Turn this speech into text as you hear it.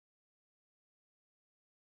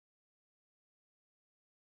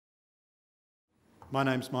My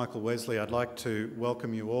name's Michael Wesley. I'd like to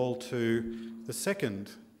welcome you all to the second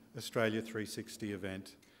Australia 360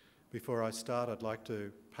 event. Before I start, I'd like to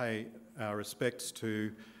pay our respects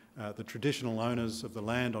to the traditional owners of the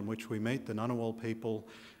land on which we meet, the Ngunnawal people,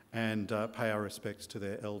 and pay our respects to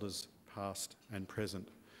their elders past and present.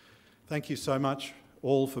 Thank you so much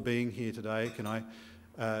all for being here today. Can I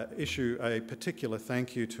issue a particular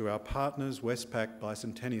thank you to our partners, Westpac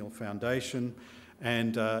Bicentennial Foundation,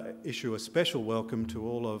 and issue a special welcome to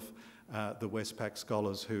all of the Westpac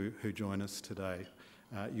scholars who join us today.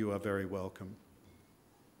 You are very welcome.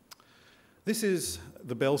 This is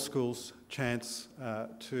the Bell School's chance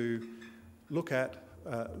to look at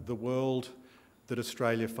the world that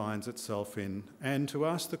Australia finds itself in and to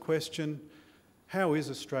ask the question, how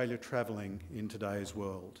is Australia travelling in today's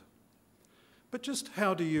world? But just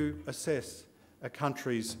how do you assess a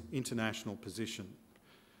country's international position?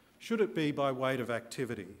 Should it be by weight of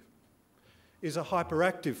activity? Is a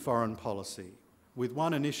hyperactive foreign policy, with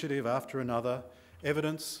one initiative after another,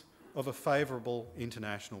 evidence of a favourable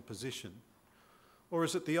international position? Or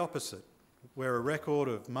is it the opposite, where a record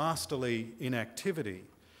of masterly inactivity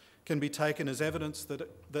can be taken as evidence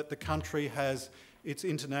that the country has its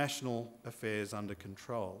international affairs under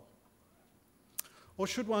control? Or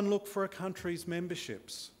should one look for a country's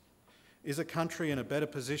memberships? Is a country in a better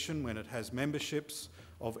position when it has memberships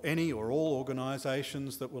of any or all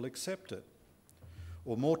organisations that will accept it?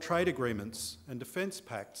 Or more trade agreements and defence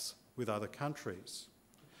pacts with other countries?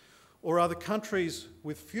 Or are the countries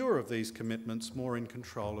with fewer of these commitments more in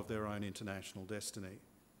control of their own international destiny?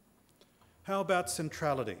 How about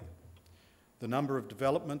centrality? The number of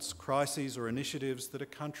developments, crises or initiatives that a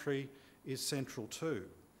country is central to?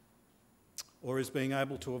 Or is being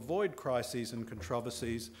able to avoid crises and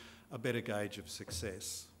controversies a better gauge of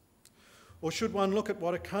success? Or should one look at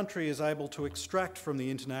what a country is able to extract from the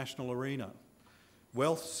international arena?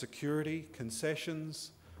 Wealth, security,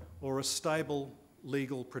 concessions, or a stable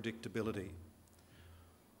legal predictability?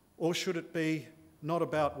 Or should it be not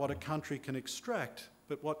about what a country can extract,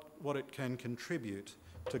 but what it can contribute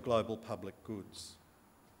to global public goods?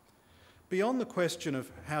 Beyond the question of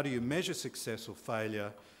how do you measure success or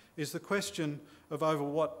failure is the question of over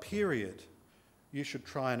what period you should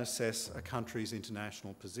try and assess a country's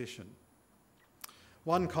international position.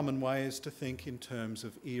 One common way is to think in terms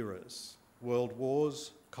of eras: world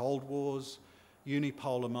wars, Cold Wars,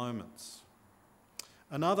 unipolar moments.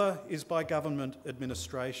 Another is by government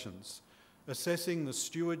administrations, assessing the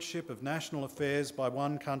stewardship of national affairs by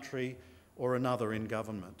one country or another in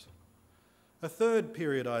government. A third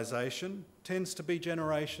periodisation tends to be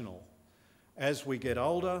generational. As we get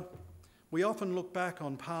older, we often look back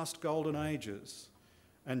on past golden ages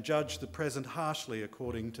and judge the present harshly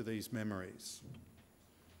according to these memories.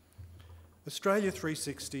 Australia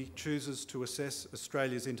 360 chooses to assess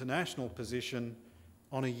Australia's international position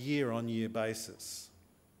on a year-on-year basis.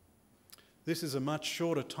 This is a much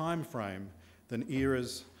shorter time frame than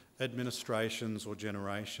eras, administrations or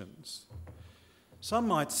generations. Some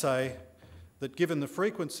might say that given the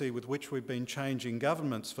frequency with which we've been changing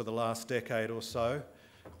governments for the last decade or so,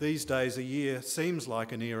 these days a year seems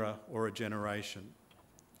like an era or a generation.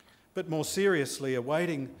 But more seriously,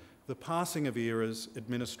 awaiting the passing of eras,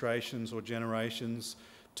 administrations or generations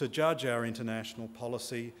to judge our international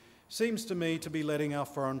policy seems to me to be letting our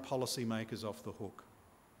foreign policy makers off the hook.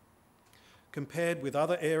 Compared with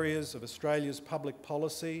other areas of Australia's public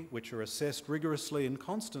policy, which are assessed rigorously and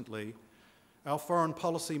constantly, our foreign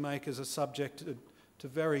policy makers are subjected to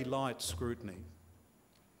very light scrutiny.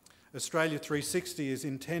 Australia 360 is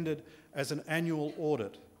intended as an annual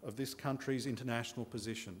audit of this country's international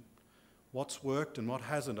position, what's worked and what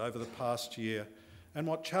hasn't over the past year, and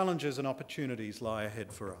what challenges and opportunities lie ahead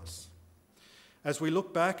for us. As we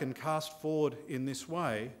look back and cast forward in this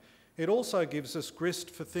way, it also gives us grist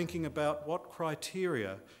for thinking about what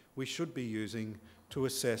criteria we should be using to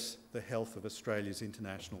assess the health of Australia's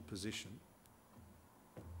international position.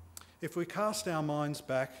 If we cast our minds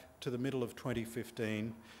back to the middle of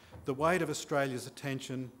 2015, the weight of Australia's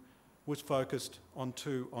attention was focused on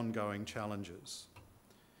two ongoing challenges.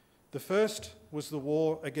 The first was the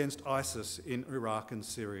war against ISIS in Iraq and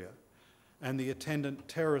Syria, and the attendant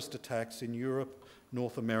terrorist attacks in Europe,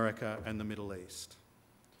 North America and the Middle East.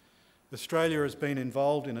 Australia has been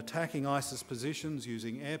involved in attacking ISIS positions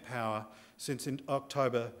using air power since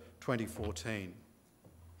October 2014.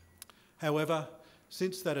 However,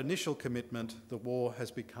 since that initial commitment, the war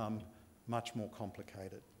has become much more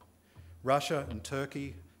complicated. Russia and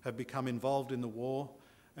Turkey have become involved in the war,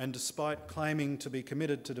 and despite claiming to be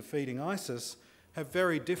committed to defeating ISIS, have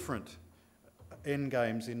very different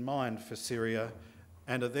endgames in mind for Syria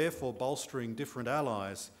and are therefore bolstering different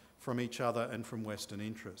allies from each other and from Western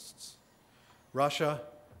interests. Russia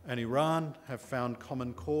and Iran have found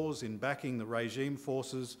common cause in backing the regime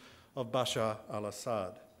forces of Bashar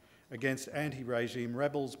al-Assad against anti-regime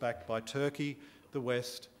rebels backed by Turkey, the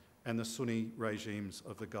West, and the Sunni regimes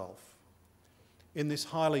of the Gulf. In this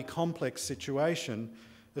highly complex situation,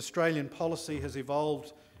 Australian policy has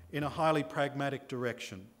evolved in a highly pragmatic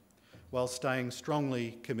direction, while staying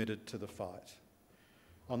strongly committed to the fight.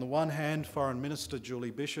 On the one hand, Foreign Minister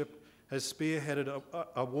Julie Bishop has spearheaded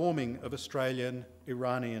a warming of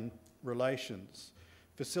Australian-Iranian relations,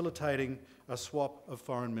 facilitating a swap of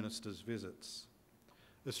foreign ministers' visits.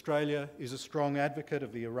 Australia is a strong advocate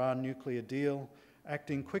of the Iran nuclear deal,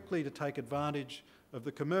 acting quickly to take advantage of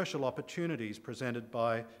the commercial opportunities presented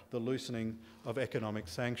by the loosening of economic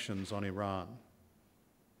sanctions on Iran.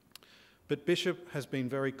 But Bishop has been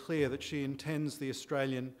very clear that she intends the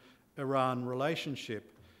Australian-Iran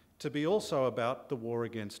relationship to be also about the war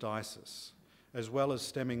against ISIS, as well as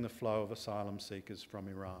stemming the flow of asylum seekers from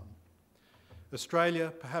Iran.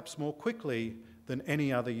 Australia, perhaps more quickly than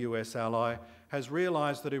any other US ally, has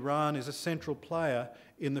realised that Iran is a central player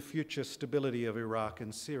in the future stability of Iraq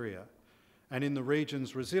and Syria, and in the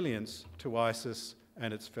region's resilience to ISIS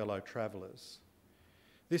and its fellow travellers.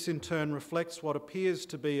 This in turn reflects what appears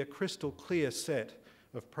to be a crystal clear set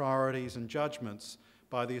of priorities and judgments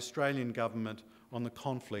by the Australian government on the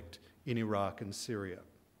conflict in Iraq and Syria.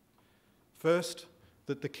 First,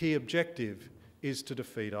 that the key objective is to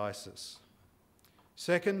defeat ISIS.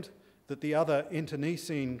 Second, that the other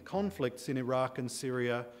internecine conflicts in Iraq and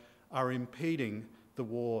Syria are impeding the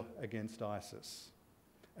war against ISIS.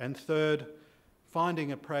 And third,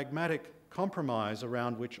 finding a pragmatic compromise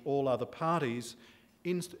around which all other parties,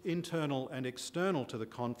 internal and external to the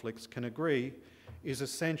conflicts, can agree is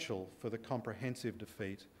essential for the comprehensive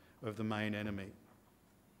defeat of the main enemy.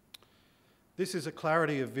 This is a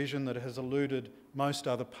clarity of vision that has eluded most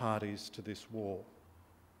other parties to this war.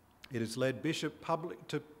 It has led Bishop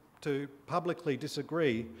to publicly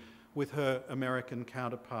disagree with her American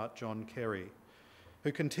counterpart John Kerry,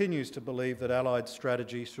 who continues to believe that Allied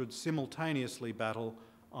strategy should simultaneously battle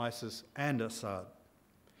ISIS and Assad.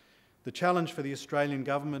 The challenge for the Australian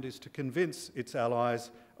government is to convince its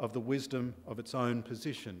allies of the wisdom of its own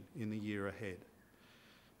position in the year ahead,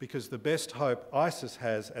 because the best hope ISIS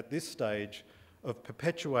has at this stage of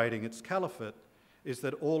perpetuating its caliphate is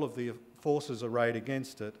that all of the forces arrayed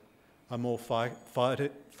against it are more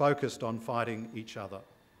focused on fighting each other.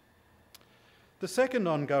 The second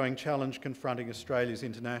ongoing challenge confronting Australia's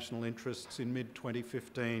international interests in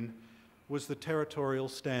mid-2015 was the territorial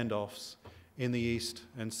standoffs in the East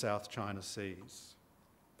and South China Seas.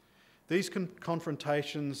 These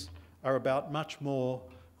confrontations are about much more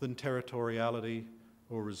than territoriality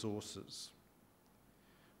or resources.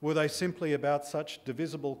 Were they simply about such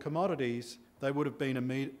divisible commodities, they would have been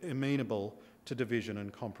amenable to division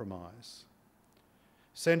and compromise.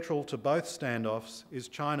 Central to both standoffs is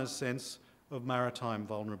China's sense of maritime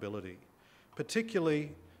vulnerability,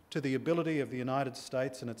 particularly to the ability of the United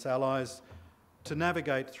States and its allies to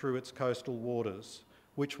navigate through its coastal waters,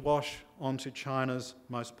 which wash onto China's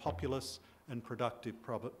most populous and productive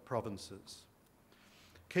provinces.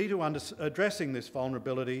 Key to addressing this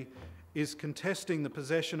vulnerability is contesting the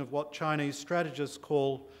possession of what Chinese strategists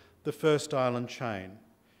call the First Island Chain,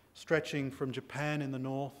 stretching from Japan in the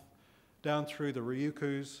north down through the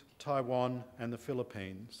Ryukyus, Taiwan and the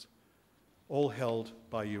Philippines, all held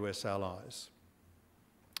by US allies.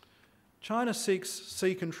 China seeks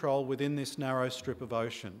sea control within this narrow strip of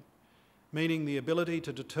ocean, meaning the ability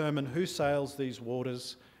to determine who sails these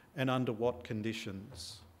waters and under what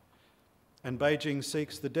conditions. And Beijing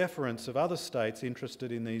seeks the deference of other states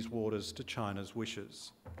interested in these waters to China's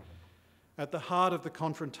wishes. At the heart of the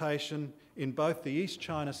confrontation in both the East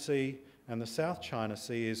China Sea and the South China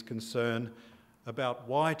Sea is concern about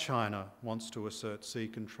why China wants to assert sea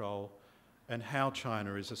control and how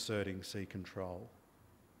China is asserting sea control.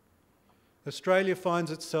 Australia finds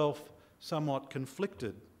itself somewhat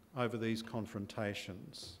conflicted over these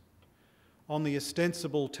confrontations. On the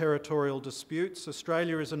ostensible territorial disputes,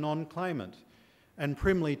 Australia is a non-claimant and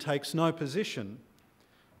primly takes no position,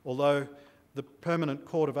 although the Permanent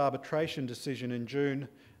Court of Arbitration decision in June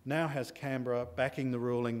now has Canberra backing the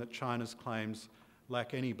ruling that China's claims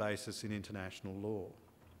lack any basis in international law.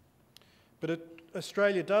 But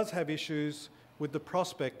Australia does have issues with the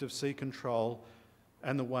prospect of sea control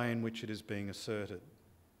and the way in which it is being asserted.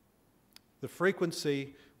 The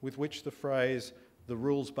frequency with which the phrase "the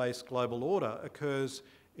rules-based global order" occurs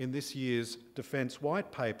in this year's Defence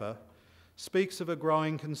White Paper speaks of a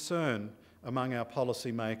growing concern among our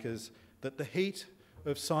policymakers that the heat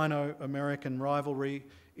of Sino-American rivalry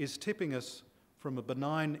is tipping us from a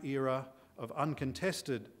benign era of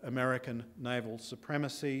uncontested American naval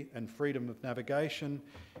supremacy and freedom of navigation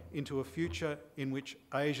into a future in which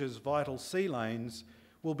Asia's vital sea lanes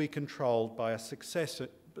will be controlled by a succession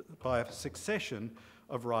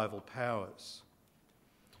of rival powers.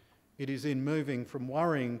 It is in moving from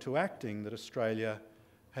worrying to acting that Australia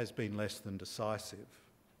has been less than decisive.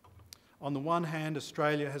 On the one hand,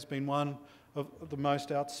 Australia has been one of the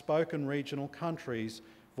most outspoken regional countries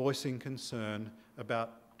voicing concern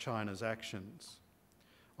about China's actions.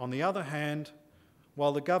 On the other hand,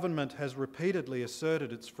 while the government has repeatedly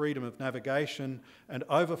asserted its freedom of navigation and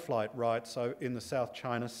overflight rights in the South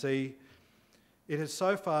China Sea, it has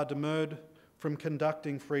so far demurred from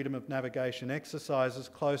conducting freedom of navigation exercises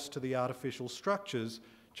close to the artificial structures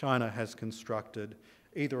China has constructed,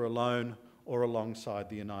 either alone or alongside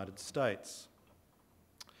the United States.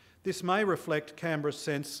 This may reflect Canberra's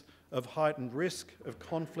sense of heightened risk of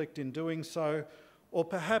conflict in doing so, or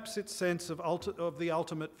perhaps its sense of the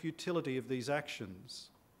ultimate futility of these actions.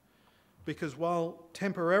 Because while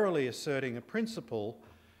temporarily asserting a principle,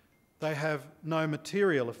 they have no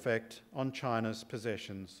material effect on China's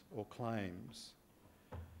possessions or claims.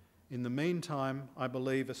 In the meantime, I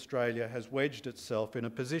believe Australia has wedged itself in a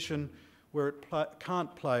position where it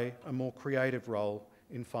can't play a more creative role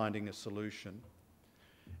in finding a solution.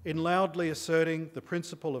 In loudly asserting the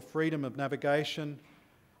principle of freedom of navigation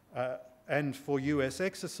and for US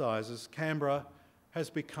exercises, Canberra has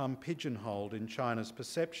become pigeonholed in China's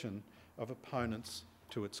perception of opponents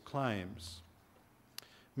to its claims.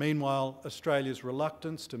 Meanwhile, Australia's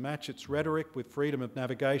reluctance to match its rhetoric with freedom of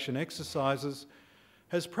navigation exercises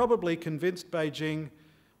has probably convinced Beijing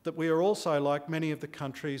that we are also like many of the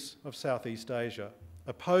countries of Southeast Asia,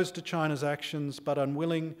 opposed to China's actions but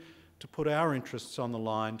unwilling to put our interests on the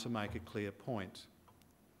line to make a clear point.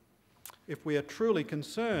 If we are truly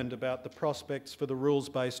concerned about the prospects for the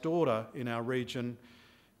rules-based order in our region,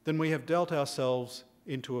 then we have dealt ourselves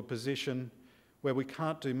into a position where we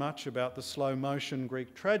can't do much about the slow-motion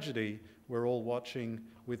Greek tragedy we're all watching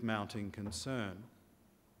with mounting concern.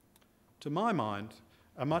 To my mind,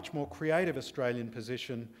 a much more creative Australian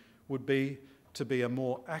position would be to be a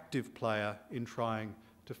more active player in trying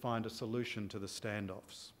to find a solution to the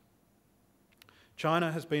standoffs.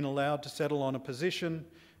 China has been allowed to settle on a position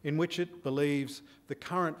in which it believes the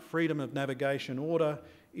current freedom of navigation order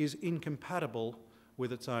is incompatible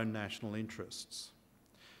with its own national interests.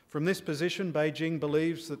 From this position, Beijing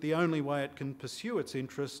believes that the only way it can pursue its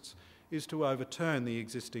interests is to overturn the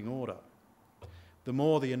existing order. The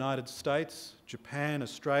more the United States, Japan,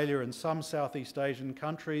 Australia and some Southeast Asian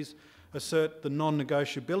countries assert the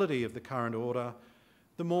non-negotiability of the current order,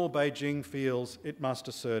 the more Beijing feels it must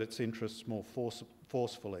assert its interests more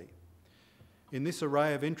forcefully. In this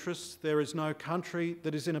array of interests, there is no country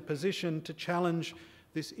that is in a position to challenge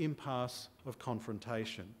this impasse of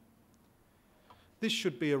confrontation. This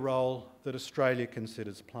should be a role that Australia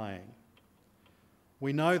considers playing.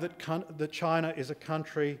 We know that China is a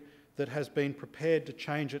country that has been prepared to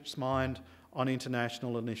change its mind on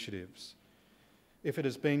international initiatives if it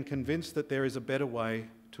has been convinced that there is a better way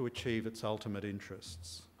to achieve its ultimate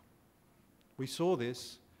interests. We saw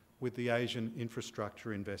this with the Asian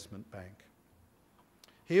Infrastructure Investment Bank.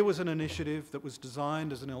 Here was an initiative that was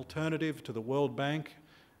designed as an alternative to the World Bank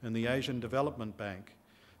and the Asian Development Bank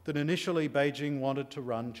that initially Beijing wanted to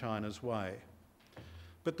run China's way.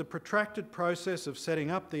 But the protracted process of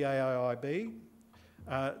setting up the AIIB,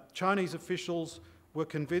 Chinese officials were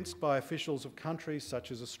convinced by officials of countries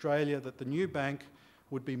such as Australia that the new bank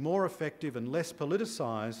would be more effective and less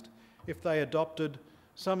politicised if they adopted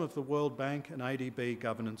some of the World Bank and ADB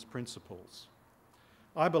governance principles.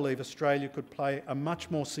 I believe Australia could play a much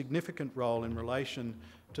more significant role in relation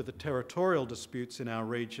to the territorial disputes in our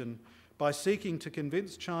region by seeking to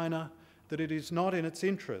convince China that it is not in its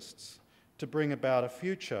interests to bring about a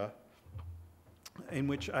future in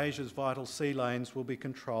which Asia's vital sea lanes will be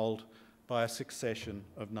controlled by a succession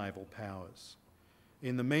of naval powers.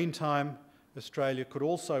 In the meantime, Australia could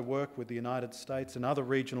also work with the United States and other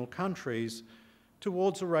regional countries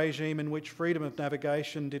towards a regime in which freedom of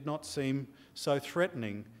navigation did not seem so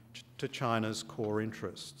threatening to China's core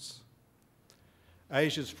interests.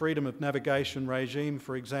 Asia's freedom of navigation regime,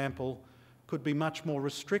 for example, could be much more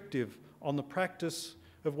restrictive on the practice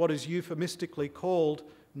of what is euphemistically called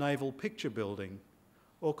naval picture building,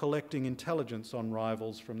 or collecting intelligence on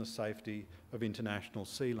rivals from the safety of international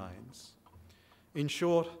sea lanes. In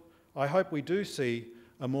short, I hope we do see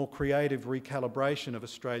a more creative recalibration of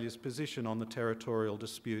Australia's position on the territorial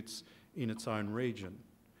disputes in its own region.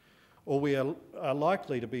 or we are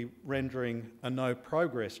likely to be rendering a no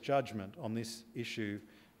progress judgment on this issue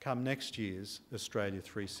come next year's Australia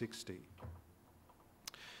 360.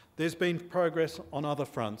 There's been progress on other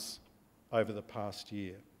fronts over the past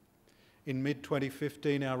year. In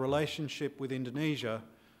mid-2015, our relationship with Indonesia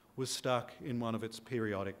was stuck in one of its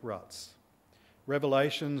periodic ruts.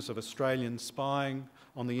 Revelations of Australian spying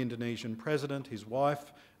on the Indonesian president, his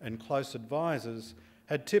wife, and close advisors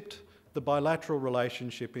had tipped the bilateral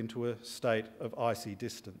relationship into a state of icy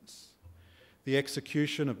distance. The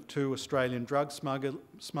execution of 2 Australian drug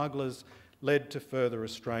smugglers led to further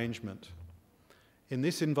estrangement. In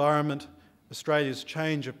this environment, Australia's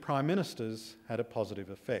change of Prime Ministers had a positive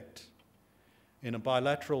effect. In a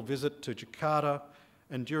bilateral visit to Jakarta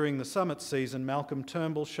and during the summit season, Malcolm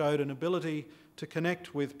Turnbull showed an ability to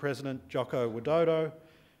connect with President Joko Widodo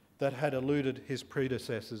that had eluded his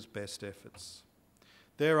predecessor's best efforts.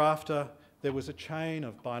 Thereafter, there was a chain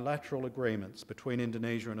of bilateral agreements between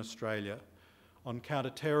Indonesia and Australia on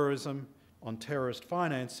counter-terrorism, on terrorist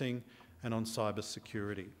financing, and on cyber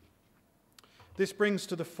security. This brings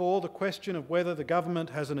to the fore the question of whether the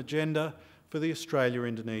government has an agenda for the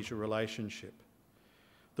Australia-Indonesia relationship.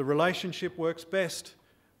 The relationship works best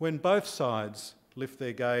when both sides lift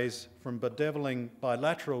their gaze from bedeviling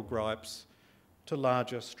bilateral gripes to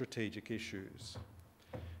larger strategic issues.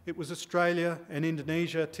 It was Australia and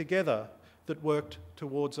Indonesia together that worked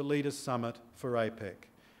towards a leaders' summit for APEC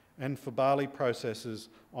and for Bali processes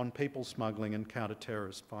on people smuggling and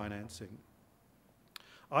counter-terrorist financing.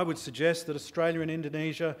 I would suggest that Australia and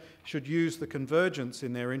Indonesia should use the convergence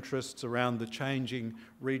in their interests around the changing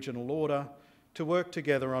regional order to work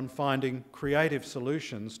together on finding creative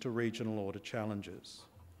solutions to regional order challenges.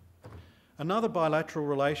 Another bilateral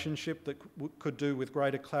relationship that could do with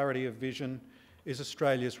greater clarity of vision is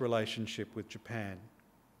Australia's relationship with Japan.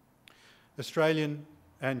 Australia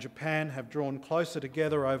and Japan have drawn closer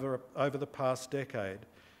together over the past decade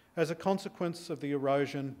as a consequence of the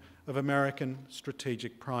erosion of American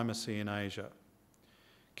strategic primacy in Asia.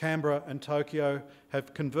 Canberra and Tokyo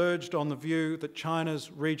have converged on the view that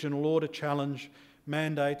China's regional order challenge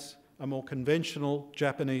mandates a more conventional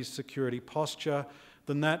Japanese security posture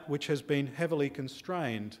than that which has been heavily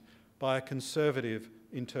constrained by a conservative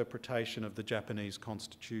interpretation of the Japanese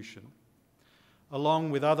constitution.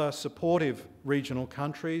 Along with other supportive regional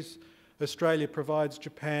countries, Australia provides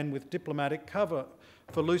Japan with diplomatic cover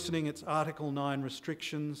for loosening its Article 9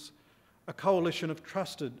 restrictions, a coalition of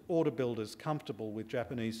trusted order builders comfortable with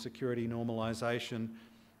Japanese security normalisation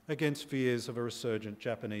against fears of a resurgent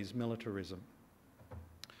Japanese militarism.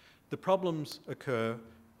 The problems occur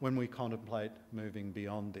when we contemplate moving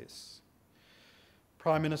beyond this.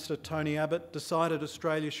 Prime Minister Tony Abbott decided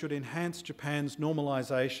Australia should enhance Japan's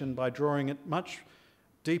normalisation by drawing it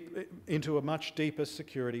into a much deeper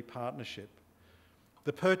security partnership.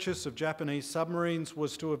 The purchase of Japanese submarines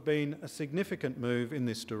was to have been a significant move in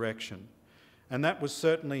this direction, and that was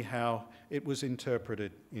certainly how it was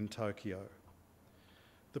interpreted in Tokyo.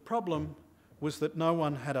 The problem was that no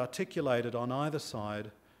one had articulated on either side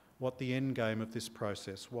what the end game of this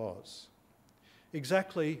process was.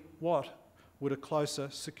 Exactly what would a closer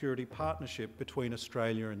security partnership between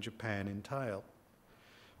Australia and Japan entail?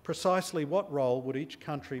 Precisely what role would each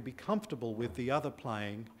country be comfortable with the other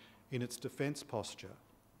playing in its defence posture?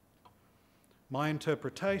 My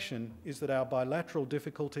interpretation is that our bilateral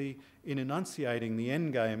difficulty in enunciating the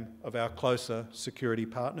endgame of our closer security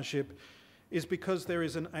partnership is because there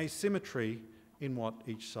is an asymmetry in what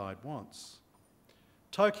each side wants.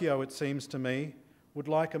 Tokyo, it seems to me, would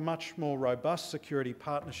like a much more robust security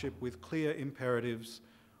partnership with clear imperatives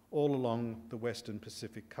all along the Western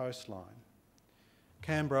Pacific coastline.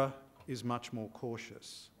 Canberra is much more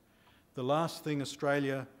cautious. The last thing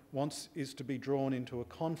Australia wants is to be drawn into a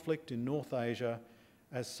conflict in North Asia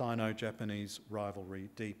as Sino-Japanese rivalry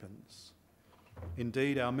deepens.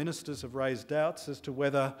 Indeed, our ministers have raised doubts as to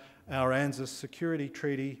whether our ANZUS security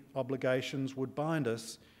treaty obligations would bind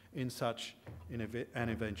us in such an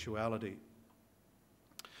eventuality.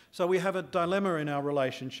 So we have a dilemma in our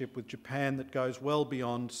relationship with Japan that goes well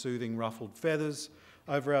beyond soothing ruffled feathers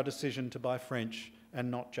over our decision to buy French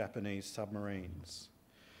and not Japanese submarines.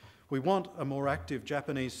 We want a more active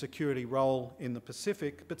Japanese security role in the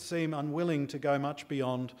Pacific, but seem unwilling to go much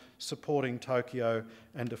beyond supporting Tokyo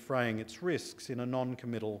and defraying its risks in a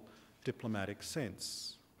non-committal diplomatic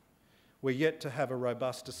sense. We're yet to have a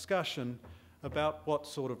robust discussion about what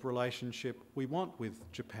sort of relationship we want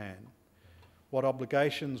with Japan, what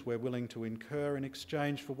obligations we're willing to incur in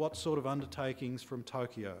exchange for what sort of undertakings from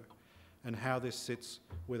Tokyo, and how this sits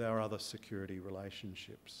with our other security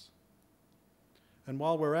relationships. And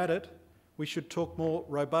while we're at it, we should talk more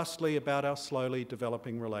robustly about our slowly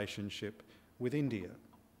developing relationship with India.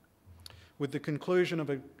 With the conclusion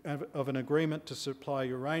of an agreement to supply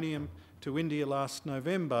uranium to India last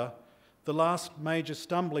November, the last major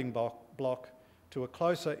stumbling block to a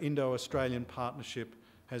closer Indo-Australian partnership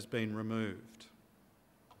has been removed.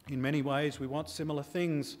 In many ways, we want similar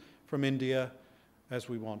things from India as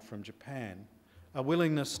we want from Japan: a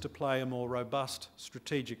willingness to play a more robust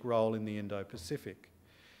strategic role in the Indo-Pacific.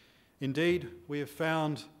 Indeed, we have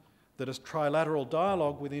found that a trilateral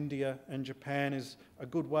dialogue with India and Japan is a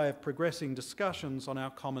good way of progressing discussions on our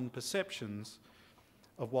common perceptions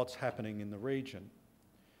of what's happening in the region.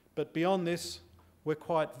 But beyond this, we're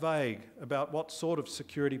quite vague about what sort of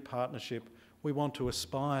security partnership we want to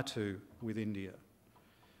aspire to with India.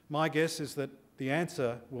 My guess is that the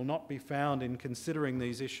answer will not be found in considering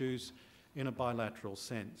these issues in a bilateral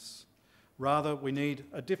sense. Rather, we need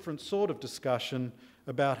a different sort of discussion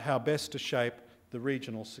about how best to shape the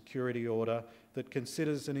regional security order that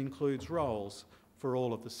considers and includes roles for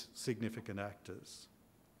all of the significant actors.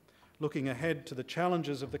 Looking ahead to the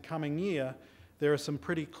challenges of the coming year, there are some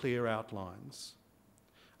pretty clear outlines.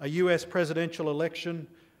 A US presidential election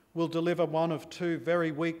will deliver one of two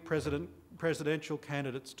very weak presidential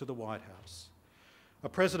candidates to the White House. A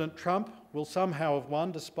President Trump will somehow have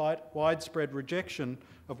won despite widespread rejection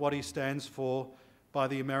of what he stands for by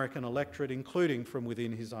the American electorate, including from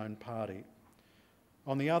within his own party.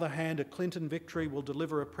 On the other hand, a Clinton victory will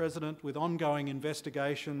deliver a president with ongoing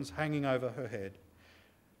investigations hanging over her head,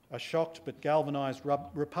 a shocked but galvanised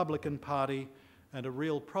Republican Party, and a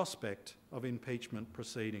real prospect of impeachment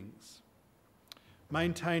proceedings.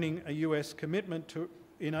 Maintaining a US commitment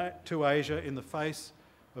to Asia in the face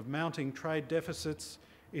of mounting trade deficits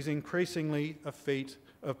is increasingly a feat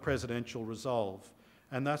of presidential resolve,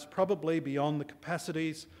 and thus probably beyond the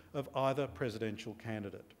capacities of either presidential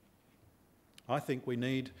candidate. I think we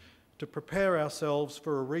need to prepare ourselves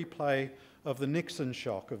for a replay of the Nixon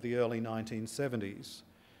shock of the early 1970s,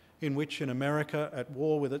 in which, in America, at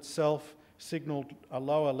war with itself, signalled a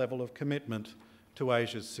lower level of commitment to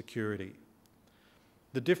Asia's security.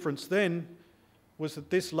 The difference then was that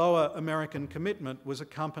this lower American commitment was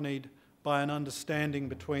accompanied by an understanding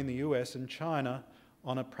between the US and China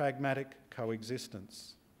on a pragmatic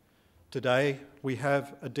coexistence. Today, we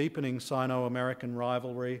have a deepening Sino-American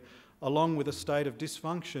rivalry, along with a state of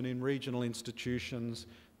dysfunction in regional institutions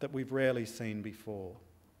that we've rarely seen before.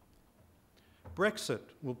 Brexit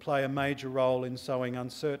will play a major role in sowing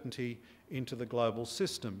uncertainty into the global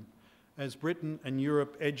system, as Britain and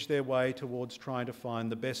Europe edge their way towards trying to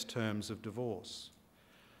find the best terms of divorce.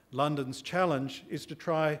 London's challenge is to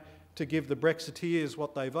try to give the Brexiteers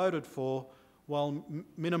what they voted for while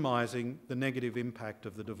minimising the negative impact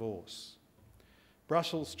of the divorce.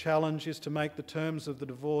 Brussels' challenge is to make the terms of the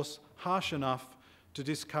divorce harsh enough to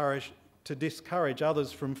discourage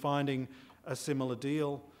others from finding a similar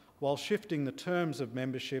deal, while shifting the terms of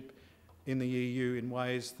membership in the EU in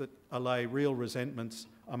ways that allay real resentments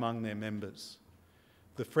among their members.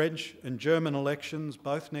 The French and German elections,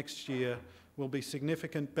 both next year, will be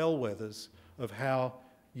significant bellwethers of how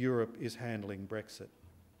Europe is handling Brexit.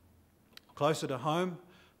 Closer to home,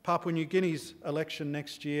 Papua New Guinea's election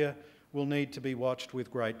next year will need to be watched with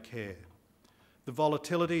great care. The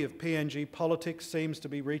volatility of PNG politics seems to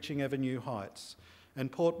be reaching ever new heights,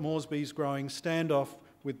 and Port Moresby's growing standoff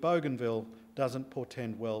with Bougainville doesn't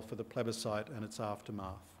portend well for the plebiscite and its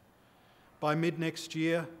aftermath. By mid-next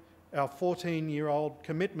year, our 14-year-old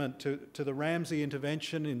commitment to the Ramsay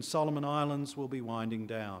intervention in Solomon Islands will be winding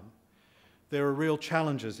down. There are real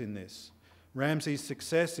challenges in this. Ramsay's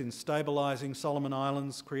success in stabilising Solomon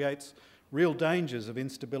Islands creates real dangers of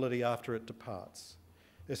instability after it departs,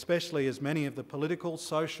 especially as many of the political,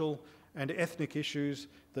 social and ethnic issues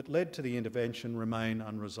that led to the intervention remain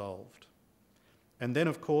unresolved. And then,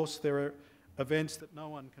 of course, there are events that no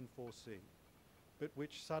one can foresee, but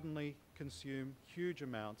which suddenly consume huge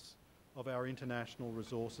amounts of our international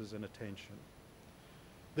resources and attention.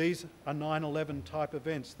 These are 9/11 type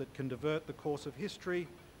events that can divert the course of history,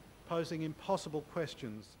 posing impossible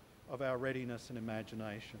questions of our readiness and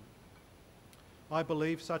imagination. I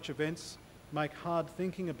believe such events make hard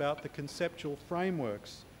thinking about the conceptual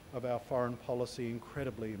frameworks of our foreign policy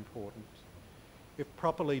incredibly important. If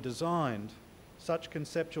properly designed, such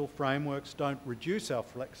conceptual frameworks don't reduce our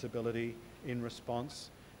flexibility in response,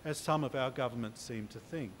 as some of our governments seem to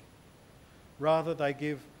think. Rather, they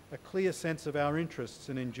give a clear sense of our interests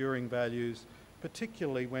and enduring values,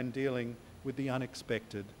 particularly when dealing with the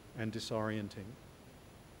unexpected and disorienting.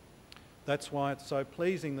 That's why it's so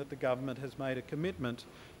pleasing that the government has made a commitment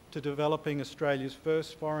to developing Australia's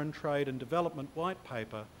first foreign trade and development white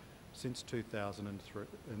paper since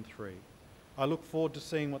 2003. I look forward to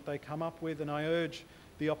seeing what they come up with, and I urge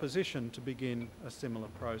the opposition to begin a similar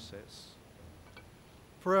process.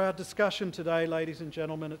 For our discussion today, ladies and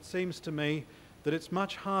gentlemen, it seems to me that it's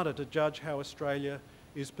much harder to judge how Australia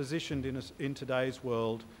is positioned in today's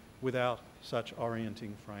world without such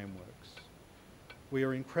orienting frameworks. We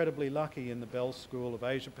are incredibly lucky in the Bell School of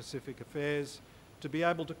Asia-Pacific Affairs to be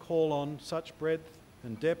able to call on such breadth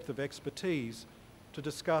and depth of expertise to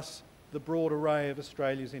discuss the broad array of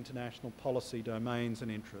Australia's international policy domains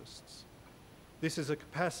and interests. This is a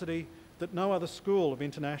capacity that no other school of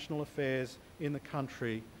international affairs in the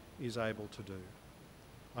country is able to do.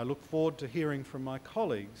 I look forward to hearing from my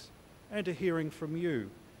colleagues and to hearing from you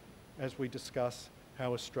as we discuss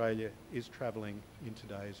how Australia is travelling in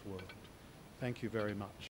today's world. Thank you very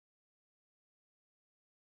much.